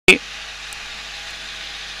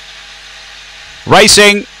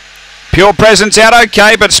Racing. Pure Presence out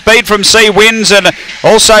okay, but speed from C wins, and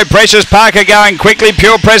also Precious Parker going quickly.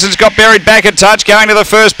 Pure Presence got buried back a touch, going to the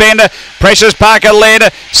first bend. Precious Parker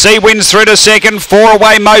led. C wins through to second. 4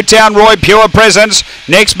 away Motown Roy, Pure Presence.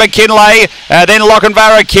 Next McKinley, then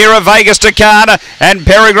Lochinvar, Akira, Vegas to Khan, and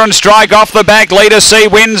Peregrine Strike off the back. Leader C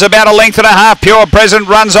wins about a length and a half. Pure Presence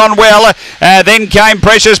runs on well. Then came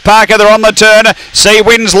Precious Parker. They're on the turn. C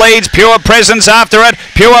wins leads. Pure Presence after it.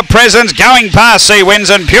 Pure Presence going past C wins,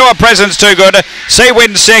 and Pure Presence too good. C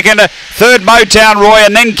wins second. Third Motown Roy,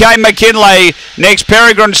 and then came McKinley. Next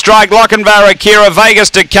Peregrine Strike, Lochinvar, Akira, Vegas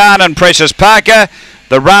to Khan, and Precious Parker.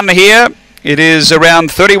 The run here, it is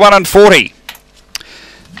around 31 and 40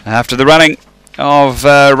 after the running of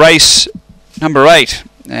race number 8.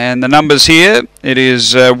 And the numbers here, it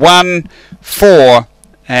is 1, 4,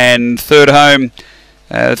 and third home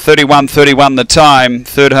 31-31 the time.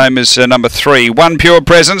 Third home is number 3. 1 Pure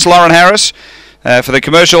Presence, Lauren Harris. For the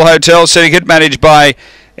Commercial Hotel Syndicate, managed by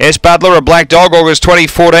S. Butler, a black dog, August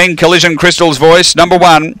 2014. Collision Crystal's Voice, number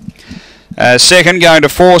 1. Second, going to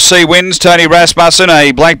 4 C Wins, Tony Rasmussen,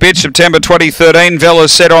 a black bitch, September 2013.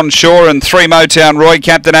 Vella's Set on Shore, and 3 Motown Roy,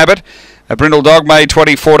 Captain Abbott. A Brindle Dog, May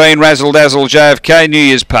 2014. Razzle Dazzle JFK, New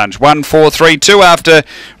Year's Punch. 1, 4, 3, 2 after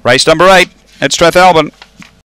race number 8 at Strathalbyn.